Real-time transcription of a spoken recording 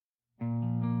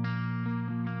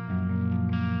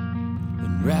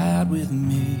ride with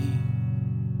me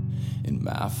in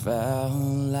my foul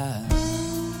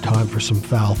life. Time for some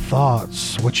foul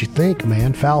thoughts. What you think,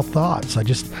 man? Foul thoughts. A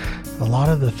lot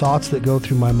of the thoughts that go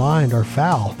through my mind are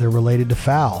foul. They're related to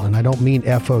fowl. And I don't mean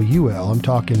F-O-U-L. I'm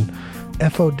talking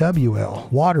F-O-W-L,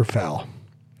 waterfowl.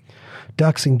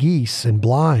 Ducks and geese and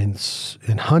blinds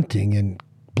and hunting and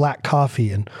black coffee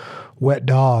and wet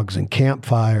dogs and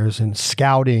campfires and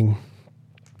scouting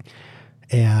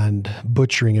and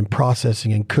butchering and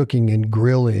processing and cooking and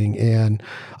grilling and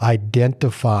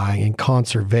identifying and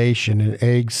conservation and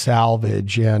egg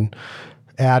salvage and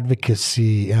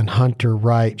advocacy and hunter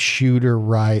rights, shooter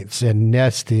rights and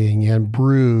nesting and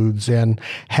broods and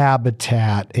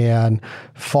habitat and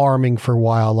farming for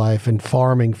wildlife and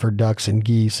farming for ducks and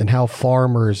geese and how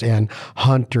farmers and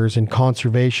hunters and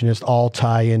conservationists all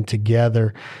tie in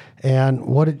together. And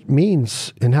what it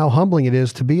means and how humbling it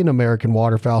is to be an American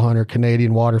waterfowl hunter,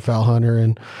 Canadian waterfowl hunter.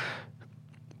 And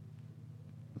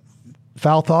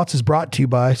Fowl Thoughts is brought to you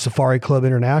by Safari Club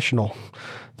International.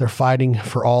 They're fighting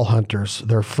for all hunters.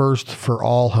 They're first for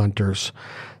all hunters.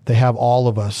 They have all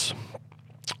of us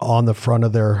on the front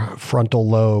of their frontal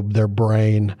lobe, their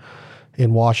brain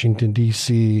in Washington,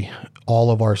 D.C.,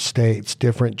 all of our states,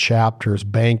 different chapters,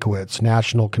 banquets,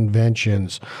 national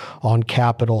conventions, on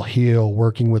Capitol Hill,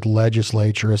 working with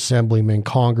legislature, assemblymen,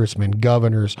 congressmen,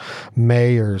 governors,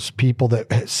 mayors, people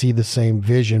that see the same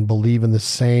vision, believe in the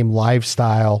same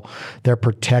lifestyle. They're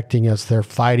protecting us. They're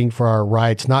fighting for our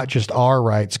rights, not just our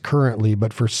rights currently,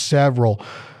 but for several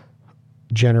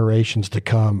generations to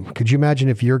come. Could you imagine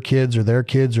if your kids or their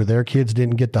kids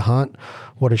didn't get to hunt?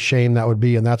 What a shame that would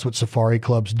be. And that's what Safari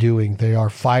Club's doing. They are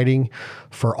fighting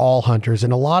for all hunters.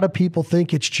 And a lot of people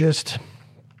think it's just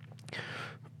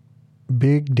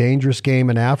big, dangerous game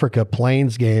in Africa,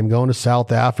 plains game, going to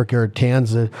South Africa or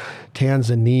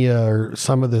Tanzania or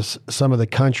some of the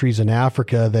countries in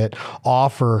Africa that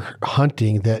offer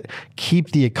hunting that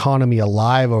keep the economy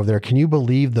alive over there. Can you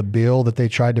believe the bill that they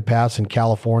tried to pass in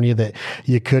California that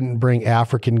you couldn't bring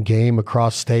African game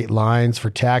across state lines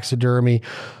for taxidermy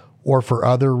or for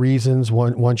other reasons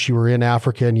once you were in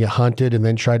Africa and you hunted and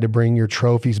then tried to bring your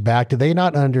trophies back? Do they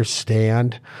not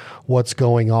understand what's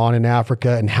going on in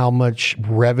Africa and how much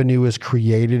revenue is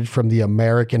created from the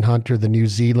American hunter, the New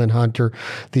Zealand hunter,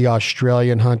 the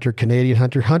Australian hunter, Canadian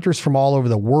hunter, hunters from all over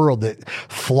the world that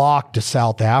flock to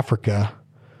South Africa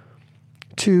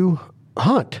to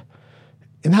hunt?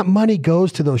 And that money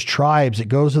goes to those tribes. It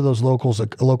goes to those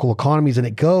local economies. And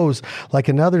it goes, like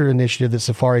another initiative that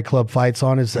Safari Club fights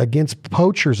on, is against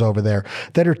poachers over there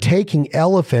that are taking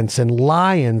elephants and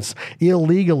lions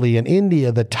illegally. In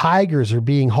India, the tigers are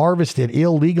being harvested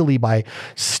illegally by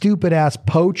stupid ass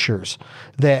poachers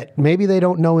that maybe they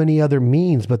don't know any other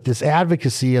means. But this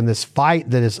advocacy and this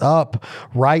fight that is up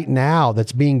right now,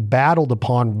 that's being battled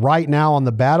upon right now on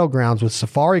the battlegrounds with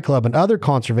Safari Club and other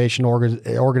conservation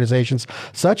organizations,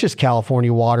 such as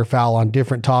California Waterfowl, on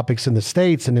different topics in the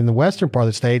states and in the western part of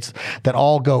the states that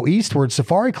all go eastward.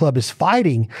 Safari Club is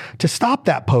fighting to stop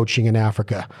that poaching in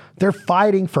Africa. They're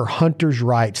fighting for hunters'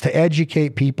 rights, to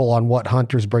educate people on what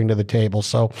hunters bring to the table.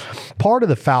 So part of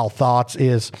the Fowl Thoughts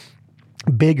is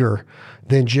bigger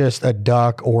than just a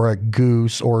duck or a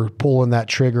goose or pulling that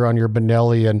trigger on your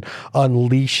Benelli and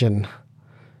unleashing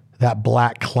that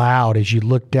black cloud as you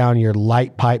look down your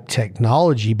light pipe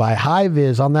technology by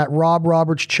high-vis on that Rob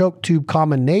Roberts choke tube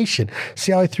combination.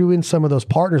 See how I threw in some of those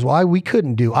partners? Why I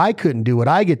couldn't do what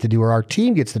I get to do, or our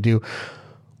team gets to do,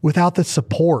 without the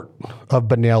support of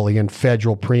Benelli and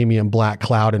Federal Premium Black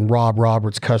Cloud and Rob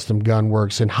Roberts Custom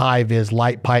Gunworks and high-vis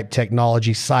light pipe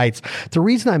technology sites. The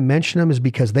reason I mention them is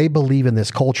because they believe in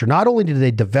this culture. Not only do they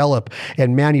develop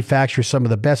and manufacture some of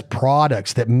the best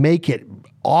products that make it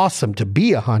awesome to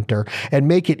be a hunter and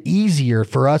make it easier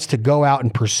for us to go out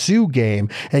and pursue game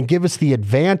and give us the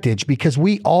advantage, because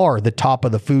we are the top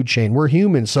of the food chain. We're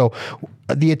humans. So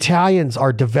the Italians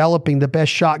are developing the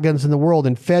best shotguns in the world,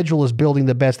 and Federal is building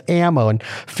the best ammo, and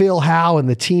Phil Howe and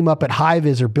the team up at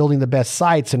High-Vis are building the best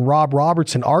sights, and Rob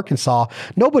Roberts in Arkansas,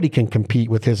 nobody can compete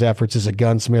with his efforts as a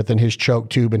gunsmith and his choke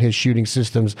tube and his shooting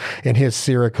systems and his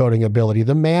Cerakoting ability.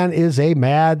 The man is a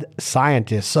mad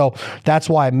scientist. So that's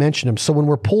why I mentioned him. So when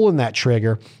we're pulling that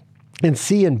trigger and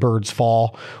seeing birds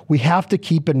fall, we have to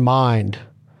keep in mind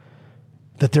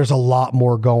that there's a lot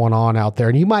more going on out there.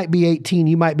 And you might be 18,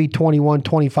 you might be 21,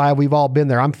 25. We've all been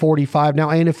there. I'm 45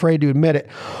 now. I ain't afraid to admit it.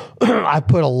 I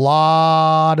put a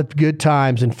lot of good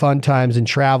times and fun times in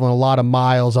traveling, a lot of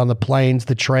miles on the planes,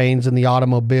 the trains, and the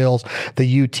automobiles,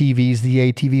 the UTVs,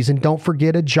 the ATVs. And don't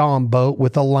forget a John boat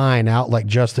with a line out, like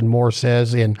Justin Moore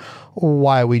says in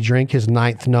Why We Drink, his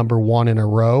 9th #1 in a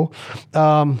row.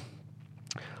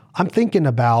 I'm thinking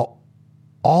about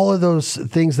all of those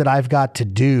things that I've got to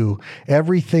do,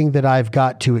 everything that I've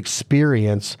got to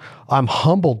experience. I'm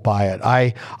humbled by it.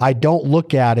 I don't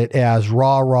look at it as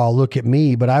rah, look at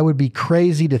me, but I would be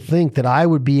crazy to think that I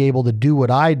would be able to do what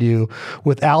I do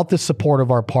without the support of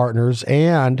our partners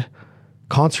and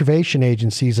conservation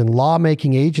agencies and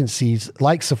lawmaking agencies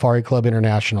like Safari Club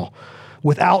International.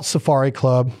 Without Safari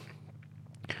Club,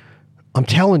 I'm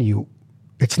telling you,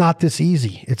 it's not this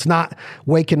easy. It's not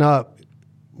waking up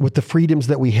with the freedoms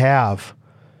that we have.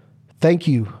 Thank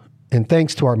you, and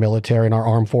thanks to our military and our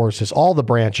armed forces, all the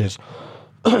branches.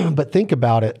 But think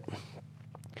about it.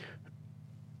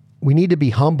 We need to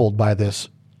be humbled by this.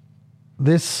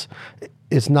 This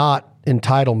is not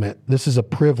entitlement. This is a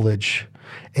privilege.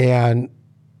 And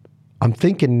I'm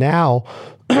thinking now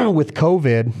with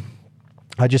COVID,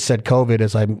 I just said COVID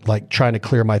as I'm like trying to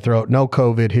clear my throat. No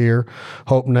COVID here.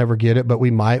 Hope never get it, but we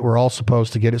might. We're all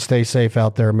supposed to get it. Stay safe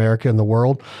out there, America and the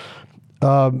world.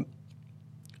 With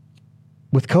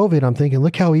COVID, I'm thinking,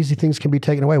 look how easy things can be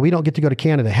taken away. We don't get to go to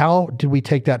Canada. How did we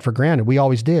take that for granted? We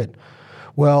always did.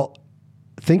 Well,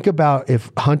 think about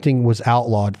if hunting was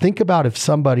outlawed. Think about if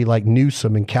somebody like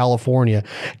Newsom in California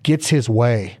gets his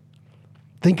way.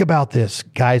 Think about this,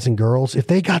 guys and girls. If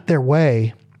they got their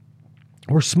way,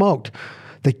 we're smoked.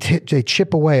 They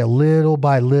chip away a little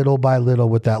by little by little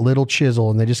with that little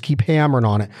chisel, and they just keep hammering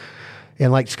on it.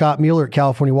 And like Scott Mueller at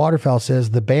California Waterfowl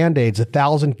says, the Band-Aids,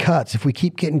 1,000 cuts. If we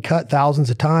keep getting cut thousands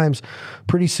of times,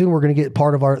 pretty soon we're going to get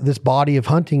part of this body of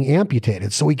hunting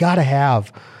amputated. So we got to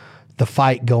have the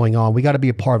fight going on. We got to be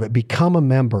a part of it. Become a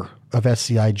member of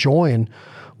SCI. Join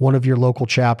one of your local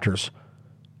chapters.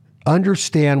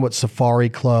 Understand what Safari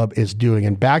Club is doing.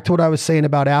 And back to what I was saying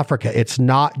about Africa, it's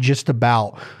not just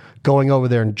about going over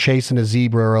there and chasing a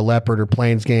zebra or a leopard or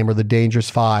plains game or the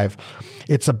dangerous five.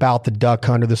 It's about the duck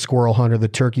hunter, the squirrel hunter, the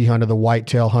turkey hunter, the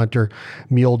whitetail hunter,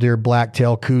 mule deer,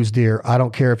 blacktail, coos deer. I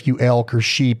don't care if you elk or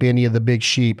sheep, any of the big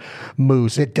sheep,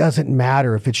 moose. It doesn't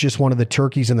matter if it's just one of the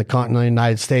turkeys in the continental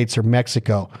United States or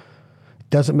Mexico. It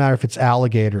doesn't matter if it's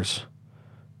alligators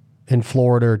in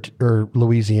Florida or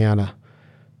Louisiana.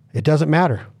 It doesn't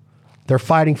matter. They're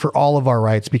fighting for all of our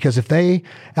rights, because if they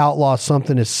outlaw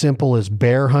something as simple as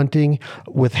bear hunting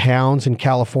with hounds in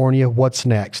California, what's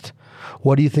next?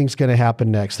 What do you think is going to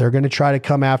happen next? They're going to try to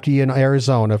come after you in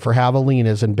Arizona for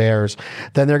javelinas and bears.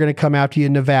 Then they're going to come after you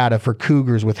in Nevada for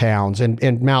cougars with hounds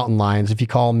and mountain lions, if you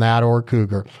call them that, or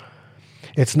cougar.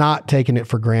 It's not taking it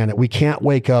for granted. We can't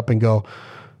wake up and go,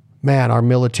 man, our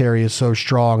military is so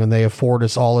strong and they afford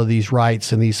us all of these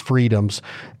rights and these freedoms,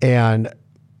 and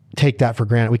take that for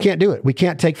granted. We can't do it. We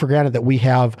can't take for granted that we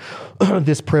have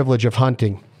this privilege of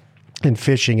hunting and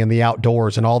fishing and the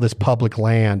outdoors and all this public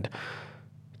land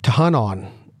to hunt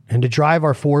on and to drive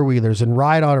our four-wheelers and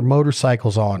ride on our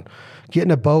motorcycles on, get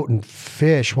in a boat and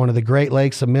fish one of the Great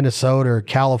Lakes of Minnesota or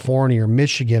California or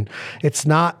Michigan. It's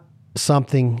not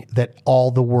something that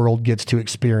all the world gets to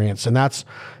experience. And that's,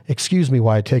 excuse me,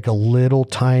 why I take a little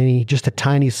tiny, just a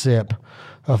tiny sip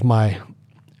of my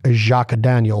Jacques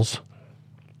Daniels.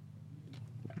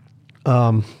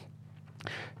 I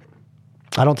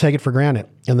don't take it for granted.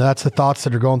 And that's the thoughts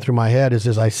that are going through my head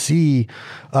is I see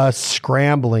us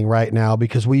scrambling right now,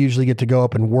 because we usually get to go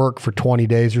up and work for 20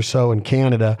 days or so in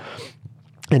Canada.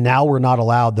 And now we're not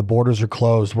allowed. The borders are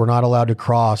closed. We're not allowed to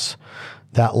cross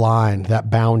that line, that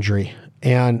boundary.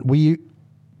 And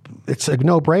it's a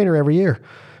no-brainer every year.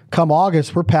 Come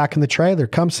August, we're packing the trailer.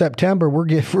 Come September, we're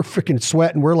freaking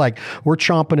sweating. We're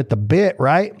chomping at the bit,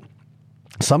 right?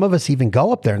 Some of us even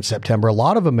go up there in September. A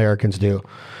lot of Americans do.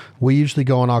 We usually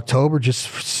go in October, just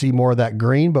see more of that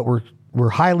green, but we're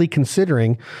highly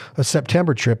considering a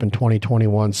September trip in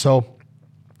 2021. So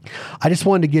I just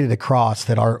wanted to get it across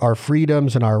that our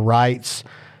freedoms and our rights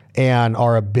and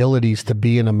our abilities to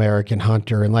be an American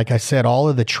hunter. And like I said, all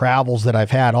of the travels that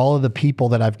I've had, all of the people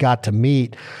that I've got to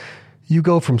meet, you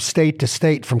go from state to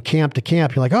state, from camp to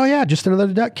camp. You're like, oh yeah, just another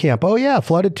duck camp. Oh yeah,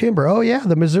 flooded timber. Oh yeah,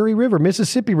 the Missouri River,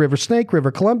 Mississippi River, Snake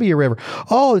River, Columbia River.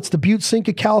 Oh, it's the Butte Sink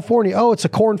of California. Oh, it's a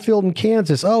cornfield in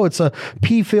Kansas. Oh, it's a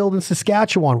pea field in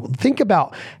Saskatchewan. Think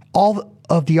about all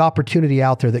of the opportunity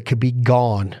out there that could be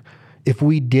gone if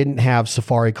we didn't have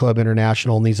Safari Club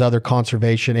International and these other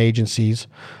conservation agencies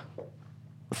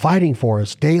fighting for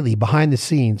us daily behind the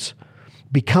scenes.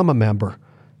 Become a member.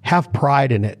 Have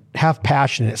pride in it. Have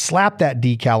passion in it. Slap that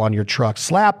decal on your truck.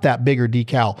 Slap that bigger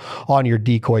decal on your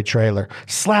decoy trailer.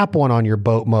 Slap one on your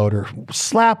boat motor.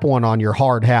 Slap one on your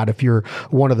hard hat if you're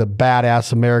one of the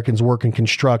badass Americans working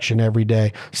construction every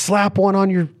day. Slap one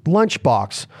on your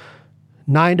lunchbox.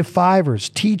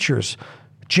 9-to-5ers, teachers,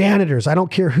 janitors, I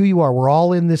don't care who you are. We're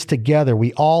all in this together.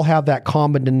 We all have that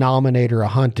common denominator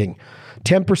of hunting.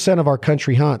 10% of our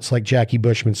country hunts, like Jackie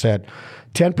Bushman said.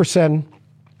 10%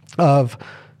 of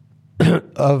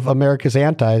America's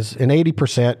antis, and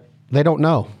 80%, they don't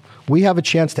know. We have a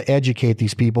chance to educate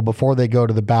these people before they go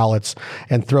to the ballots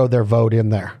and throw their vote in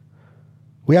there.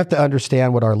 We have to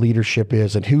understand what our leadership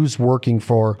is and who's working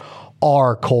for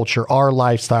our culture, our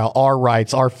lifestyle, our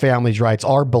rights, our family's rights,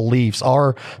 our beliefs,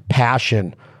 our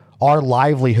passion, our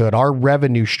livelihood, our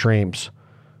revenue streams.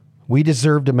 We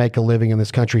deserve to make a living in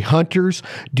this country. Hunters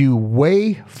do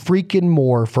way freaking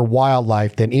more for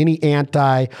wildlife than any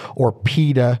anti or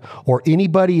PETA or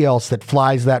anybody else that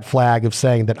flies that flag of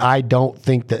saying that I don't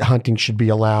think that hunting should be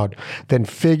allowed. Then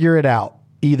figure it out.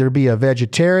 Either be a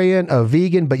vegetarian, a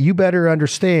vegan, but you better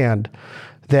understand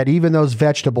that even those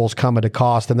vegetables come at a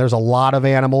cost, and there's a lot of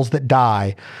animals that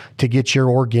die to get your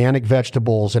organic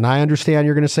vegetables. And I understand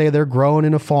you're going to say they're grown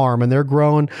in a farm and they're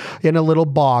grown in a little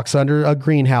box under a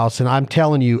greenhouse. And I'm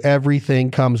telling you, everything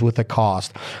comes with a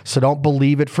cost. So don't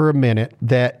believe it for a minute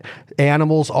that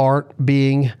animals aren't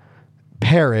being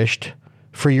perished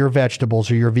for your vegetables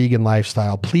or your vegan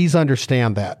lifestyle. Please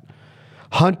understand that.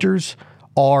 Hunters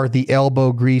are the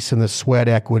elbow grease and the sweat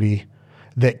equity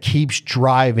that keeps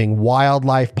driving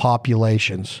wildlife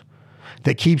populations,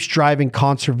 that keeps driving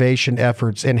conservation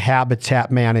efforts and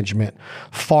habitat management,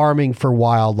 farming for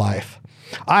wildlife.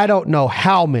 I don't know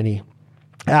how many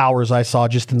hours I saw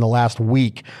just in the last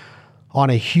week on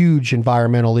a huge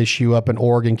environmental issue up in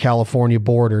Oregon, California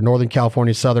border, Northern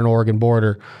California, Southern Oregon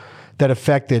border, that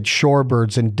affected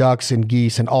shorebirds and ducks and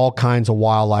geese and all kinds of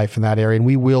wildlife in that area. And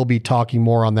we will be talking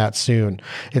more on that soon.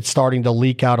 It's starting to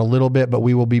leak out a little bit, but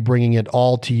we will be bringing it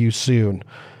all to you soon.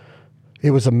 It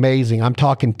was amazing. I'm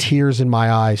talking tears in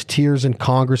my eyes, tears in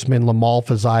Congressman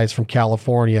LaMalfa's eyes from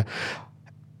California.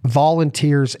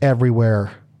 Volunteers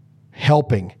everywhere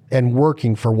helping and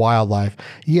working for wildlife.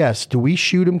 Yes, do we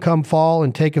shoot them come fall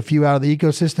and take a few out of the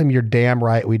ecosystem? You're damn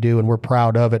right we do, and we're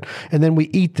proud of it. And then we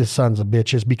eat the sons of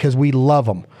bitches because we love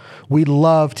them. We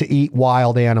love to eat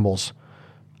wild animals.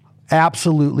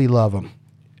 Absolutely love them.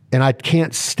 And I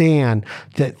can't stand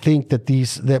to think that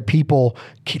that people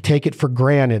take it for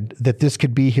granted that this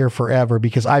could be here forever,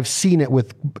 because I've seen it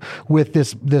with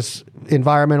this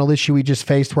environmental issue we just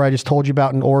faced, where I just told you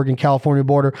about in Oregon, California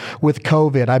border with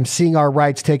COVID. I'm seeing our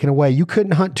rights taken away. You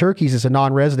couldn't hunt turkeys as a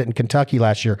non-resident in Kentucky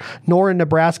last year, nor in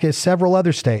Nebraska, several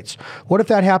other states. What if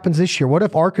that happens this year? What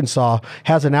if Arkansas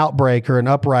has an outbreak or an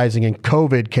uprising in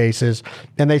COVID cases,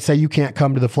 and they say you can't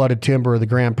come to the flooded timber or the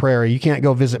Grand Prairie, you can't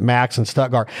go visit Max and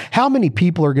Stuttgart? How many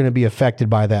people are going to be affected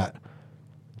by that?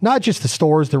 Not just the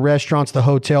stores, the restaurants, the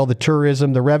hotel, the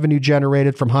tourism, the revenue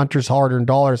generated from hunters' hard-earned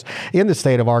dollars in the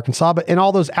state of Arkansas, but in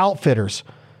all those outfitters,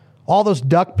 all those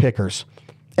duck pickers.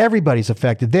 Everybody's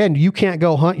affected. Then you can't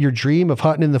go hunt your dream of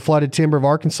hunting in the flooded timber of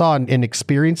Arkansas and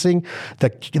experiencing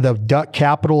the duck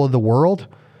capital of the world.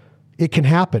 It can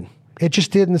happen. It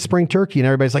just did in the spring turkey, and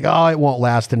everybody's like, oh, it won't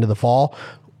last into the fall.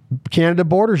 Canada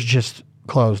border's just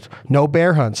closed. No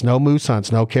bear hunts, no moose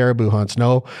hunts, no caribou hunts,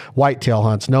 no whitetail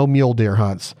hunts, no mule deer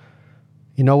hunts.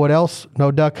 You know what else?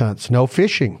 No duck hunts, no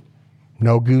fishing,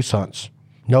 no goose hunts,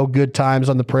 no good times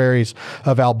on the prairies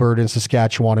of Alberta and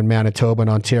Saskatchewan and Manitoba and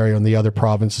Ontario and the other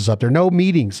provinces up there. No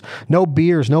meetings, no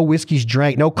beers, no whiskeys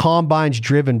drank, no combines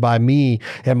driven by me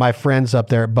and my friends up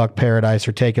there at Buck Paradise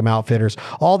or Take 'em Outfitters.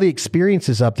 All the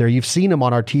experiences up there, you've seen them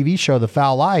on our TV show, The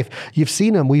Fowl Life. You've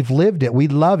seen them. We've lived it. We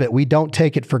love it. We don't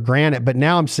take it for granted. But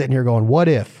now I'm sitting here going, what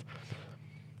if?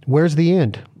 Where's the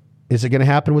end? Is it going to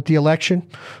happen with the election?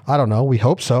 I don't know. We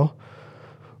hope so.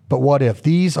 But what if?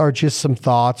 These are just some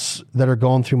thoughts that are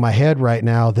going through my head right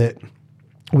now that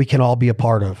we can all be a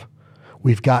part of.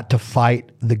 We've got to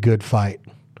fight the good fight.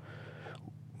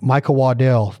 Michael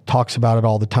Waddell talks about it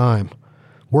all the time.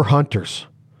 We're hunters.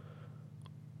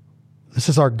 This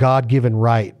is our God-given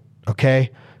right, okay?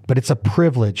 But it's a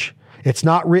privilege. It's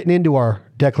not written into our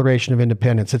Declaration of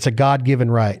Independence. It's a God-given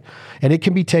right, and it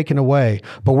can be taken away,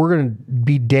 but we're going to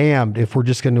be damned if we're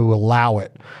just going to allow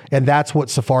it. And that's what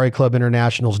Safari Club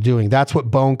International is doing. That's what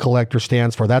Bone Collector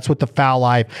stands for. That's what the Fowl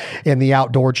Life and the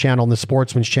Outdoor Channel and the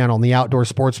Sportsman's Channel and the Outdoor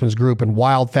Sportsman's Group and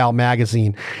Wild Fowl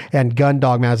Magazine and Gun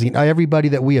Dog Magazine, everybody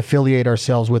that we affiliate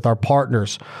ourselves with, our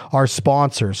partners, our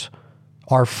sponsors,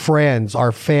 our friends,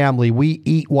 our family. We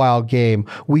eat wild game.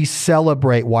 We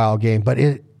celebrate wild game, but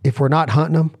if we're not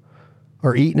hunting them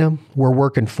or eating them, we're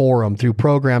working for them through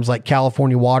programs like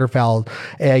California Waterfowl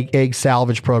Egg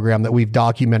Salvage Program that we've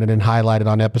documented and highlighted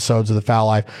on episodes of The Fowl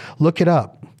Life. Look it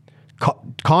up.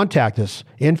 contact us,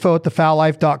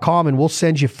 info@thefowllife.com, and we'll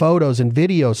send you photos and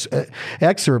videos,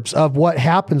 excerpts of what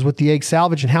happens with the egg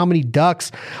salvage and how many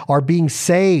ducks are being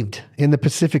saved in the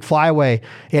Pacific Flyway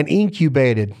and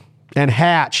incubated and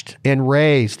hatched and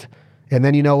raised. And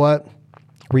then you know what?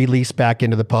 Released back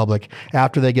into the public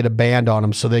after they get a band on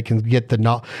them so they can get the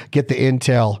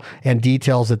intel and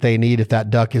details that they need if that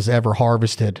duck is ever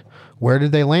harvested. Where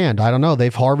did they land? I don't know.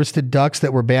 They've harvested ducks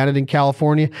that were banned in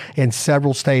California and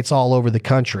several states all over the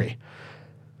country.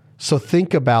 So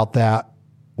think about that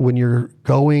when you're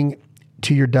going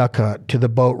to your duck hunt, to the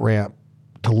boat ramp,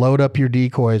 to load up your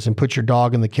decoys and put your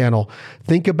dog in the kennel.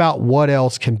 Think about what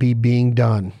else can be being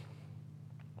done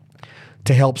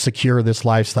to help secure this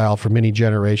lifestyle for many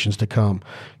generations to come.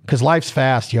 Because life's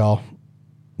fast, y'all.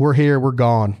 We're here, we're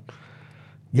gone.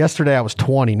 Yesterday I was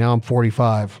 20, now I'm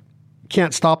 45.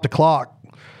 Can't stop the clock.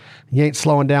 You ain't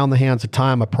slowing down the hands of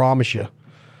time, I promise you.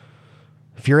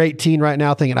 If you're 18 right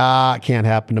now thinking, it can't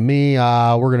happen to me,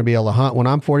 we're going to be able to hunt. When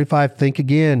I'm 45, think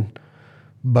again,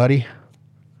 buddy.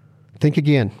 Think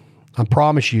again. I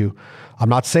promise you. I'm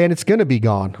not saying it's going to be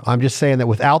gone. I'm just saying that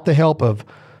without the help of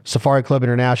Safari Club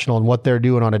International and what they're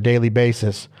doing on a daily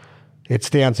basis, it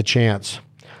stands a chance.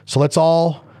 So let's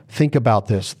all think about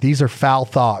this. These are Fowl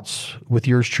Thoughts with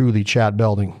yours truly, Chad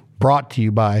Belding, brought to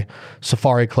you by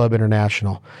Safari Club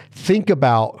International. Think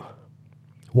about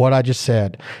what I just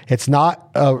said. It's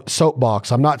not a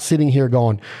soapbox. I'm not sitting here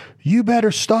going, you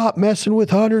better stop messing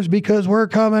with hunters because we're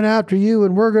coming after you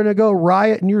and we're going to go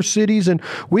riot in your cities and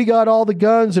we got all the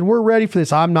guns and we're ready for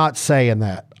this. I'm not saying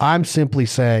that. I'm simply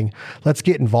saying, let's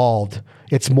get involved.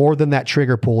 It's more than that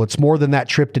trigger pull. It's more than that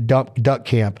trip to duck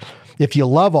camp. If you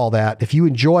love all that, if you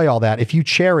enjoy all that, if you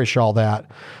cherish all that,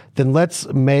 then let's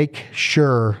make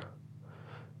sure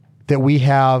that we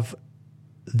have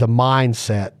the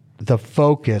mindset, the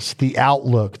focus, the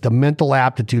outlook, the mental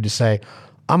aptitude to say,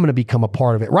 I'm going to become a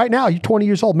part of it. Right now, you're 20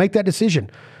 years old. Make that decision.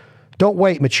 Don't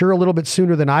wait. Mature a little bit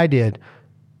sooner than I did.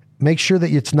 Make sure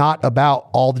that it's not about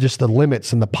all just the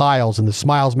limits and the piles and the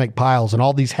smiles make piles and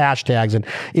all these hashtags and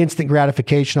instant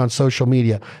gratification on social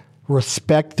media.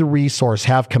 Respect the resource.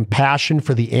 Have compassion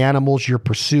for the animals you're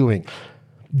pursuing.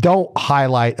 Don't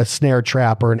highlight a snare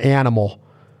trap or an animal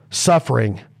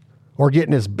suffering or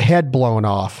getting his head blown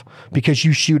off because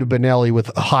you shoot a Benelli with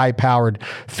a high-powered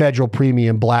Federal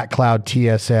Premium Black Cloud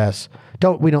TSS.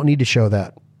 We don't need to show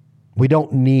that. We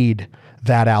don't need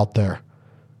that out there.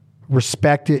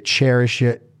 Respect it, cherish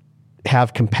it,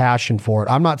 have compassion for it.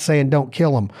 I'm not saying don't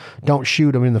kill them, don't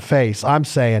shoot them in the face. I'm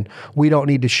saying we don't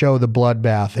need to show the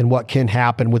bloodbath and what can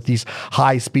happen with these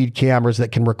high-speed cameras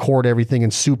that can record everything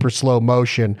in super slow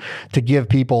motion to give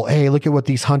people, hey, look at what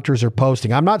these hunters are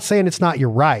posting. I'm not saying it's not your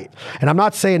right, and I'm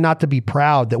not saying not to be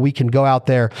proud that we can go out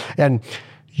there and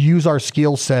use our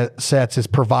skill sets as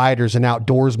providers and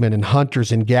outdoorsmen and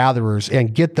hunters and gatherers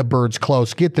and get the birds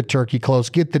close, get the turkey close,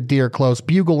 get the deer close,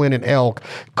 bugle in an elk,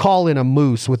 call in a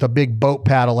moose with a big boat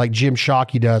paddle like Jim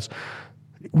Shockey does.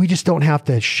 We just don't have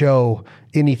to show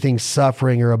anything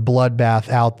suffering or a bloodbath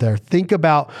out there. Think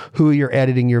about who you're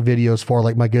editing your videos for,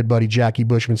 like my good buddy Jackie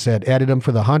Bushman said. Edit them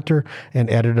for the hunter and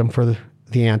edit them for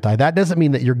the anti. That doesn't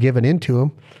mean that you're giving into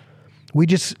them. We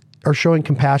just are showing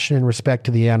compassion and respect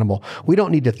to the animal. We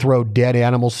don't need to throw dead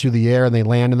animals through the air and they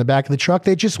land in the back of the truck.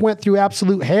 They just went through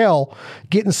absolute hell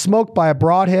getting smoked by a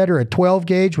broadhead or a 12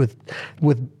 gauge with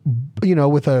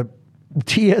a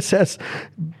TSS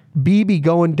BB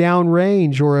going down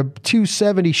range or a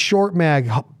 270 short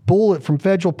mag bullet from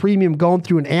Federal Premium going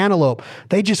through an antelope.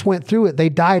 They just went through it. They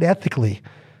died ethically.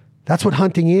 That's what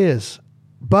hunting is.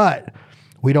 But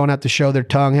we don't have to show their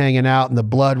tongue hanging out and the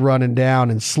blood running down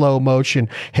and slow motion,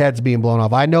 heads being blown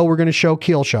off. I know we're going to show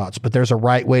kill shots, but there's a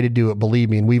right way to do it,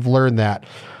 believe me. And we've learned that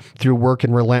through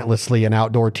working relentlessly in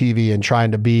outdoor TV and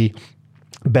trying to be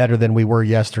better than we were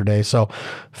yesterday. So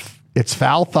it's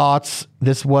Fowl Thoughts.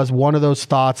 This was one of those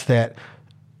thoughts that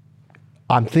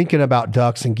I'm thinking about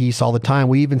ducks and geese all the time.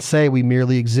 We even say we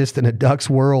merely exist in a duck's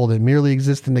world and merely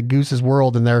exist in the goose's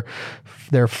world, and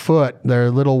their foot,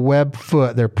 their little web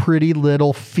foot, their pretty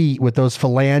little feet with those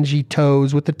phalange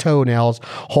toes with the toenails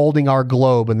holding our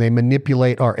globe, and they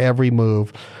manipulate our every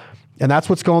move. And that's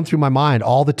what's going through my mind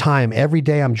all the time. Every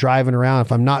day I'm driving around,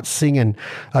 if I'm not singing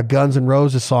a Guns N'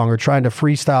 Roses song or trying to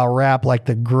freestyle rap like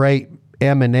the great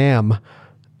Eminem.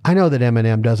 I know that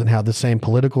Eminem doesn't have the same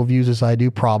political views as I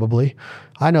do, probably.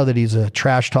 I know that he's a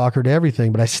trash talker to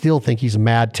everything, but I still think he's a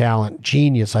mad talent,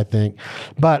 genius, I think.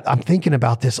 But I'm thinking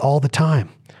about this all the time.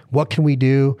 What can we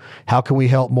do? How can we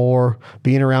help more?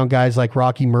 Being around guys like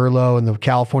Rocky Merlot and the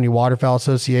California Waterfowl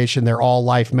Association, they're all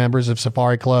life members of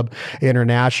Safari Club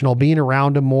International. Being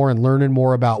around them more and learning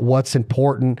more about what's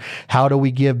important. How do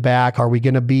we give back? Are we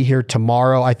going to be here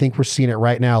tomorrow? I think we're seeing it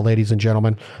right now, ladies and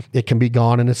gentlemen. It can be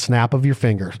gone in a snap of your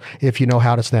fingers if you know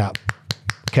how to snap.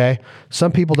 Okay.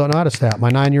 Some people don't know how to snap. My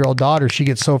 9-year-old daughter, she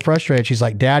gets so frustrated. She's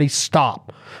like, Daddy,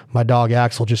 stop. My dog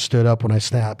Axel just stood up when I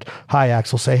snapped. Hi,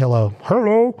 Axel. Say hello.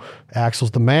 Hello.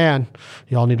 Axel's the man.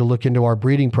 Y'all need to look into our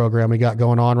breeding program we got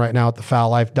going on right now at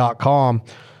thefowllife.com.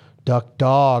 Duck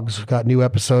Dogs. We've got new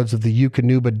episodes of the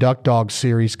Eukanuba Duck Dog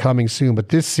series coming soon. But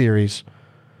this series,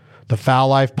 the Fowl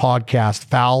Life podcast,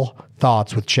 Fowl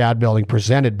Thoughts with Chad Belding,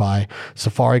 presented by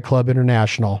Safari Club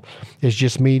International, is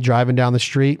just me driving down the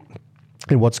street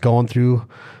and what's going through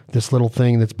this little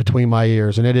thing that's between my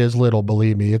ears. And it is little,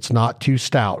 believe me. It's not too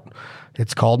stout.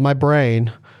 It's called my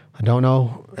brain. I don't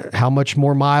know how much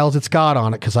more miles it's got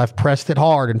on it because I've pressed it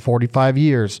hard in 45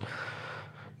 years.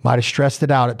 Might have stressed it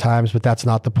out at times, but that's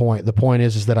not the point. The point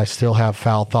is that I still have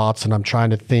foul thoughts, and I'm trying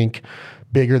to think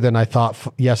bigger than I thought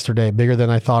yesterday, bigger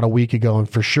than I thought a week ago, and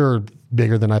for sure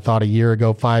bigger than I thought a year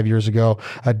ago, 5 years ago,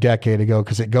 a decade ago,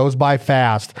 because it goes by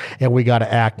fast and we got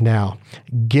to act now.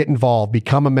 Get involved.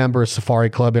 Become a member of Safari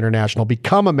Club International.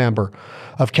 Become a member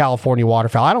of California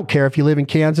Waterfowl. I don't care if you live in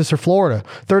Kansas or Florida.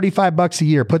 $35 a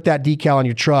year. Put that decal on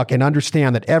your truck and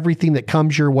understand that everything that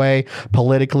comes your way,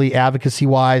 politically,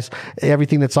 advocacy-wise,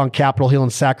 everything that's on Capitol Hill in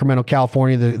Sacramento,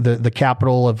 California, the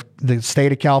capital of the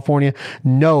state of California,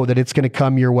 know that it's going to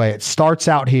come your way. It starts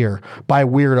out here by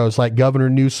weirdos like Governor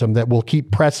Newsom that will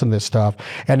keep pressing this stuff,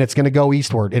 and it's going to go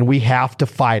eastward, and we have to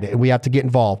fight it, and we have to get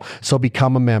involved. So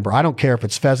become a member. I don't care if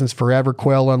it's Pheasants Forever,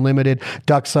 Quail Unlimited,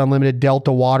 Ducks Unlimited,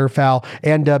 Delta Waterfowl,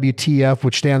 NWTF,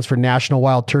 which stands for National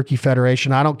Wild Turkey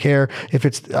Federation. I don't care if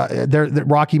it's the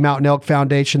Rocky Mountain Elk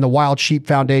Foundation, the Wild Sheep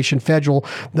Foundation, Federal,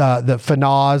 the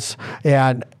FNAWS,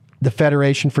 and the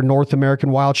Federation for North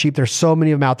American Wild Sheep. There's so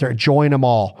many of them out there. Join them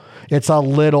all. It's a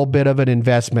little bit of an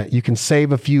investment. You can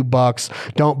save a few bucks.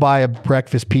 Don't buy a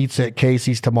breakfast pizza at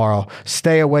Casey's tomorrow.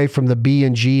 Stay away from the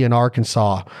B&G in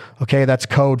Arkansas. Okay, that's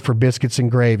code for biscuits and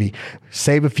gravy.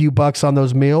 Save a few bucks on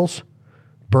those meals.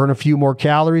 Burn a few more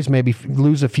calories. Maybe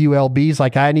lose a few lbs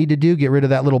like I need to do. Get rid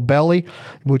of that little belly,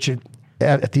 which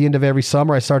at the end of every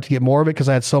summer, I start to get more of it because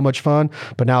I had so much fun.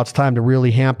 But now it's time to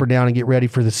really hamper down and get ready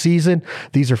for the season.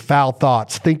 These are foul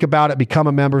thoughts. Think about it. Become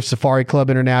a member of Safari Club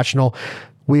International.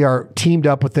 We are teamed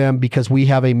up with them because we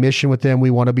have a mission with them. We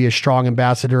want to be a strong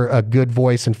ambassador, a good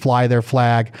voice, and fly their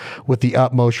flag with the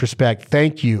utmost respect.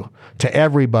 Thank you to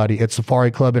everybody at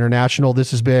Safari Club International.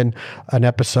 This has been an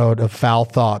episode of Fowl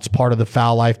Thoughts, part of the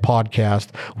Fowl Life podcast.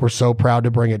 We're so proud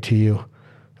to bring it to you.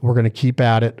 We're going to keep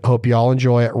at it. Hope you all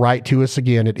enjoy it. Write to us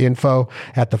again at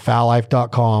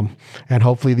info@thefowllife.com. And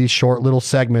hopefully these short little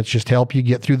segments just help you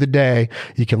get through the day.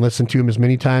 You can listen to them as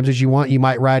many times as you want. You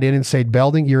might write in and say,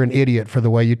 Belding, you're an idiot for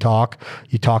the way you talk.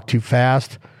 You talk too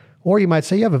fast. Or you might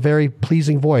say, you have a very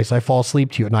pleasing voice. I fall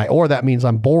asleep to you at night. Or that means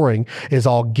I'm boring as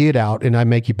all get out and I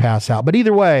make you pass out. But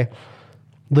either way,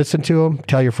 listen to them.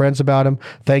 Tell your friends about them.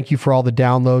 Thank you for all the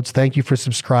downloads. Thank you for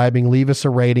subscribing. Leave us a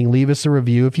rating. Leave us a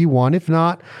review if you want. If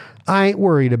not, I ain't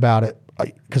worried about it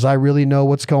because I really know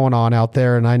what's going on out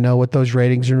there, and I know what those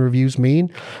ratings and reviews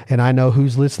mean, and I know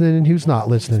who's listening and who's not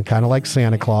listening, kind of like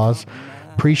Santa Claus.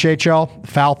 Appreciate y'all.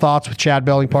 Fowl Thoughts with Chad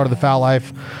Belding, part of the Fowl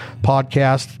Life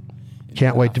podcast.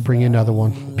 Can't wait to bring you another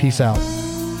one. Peace out.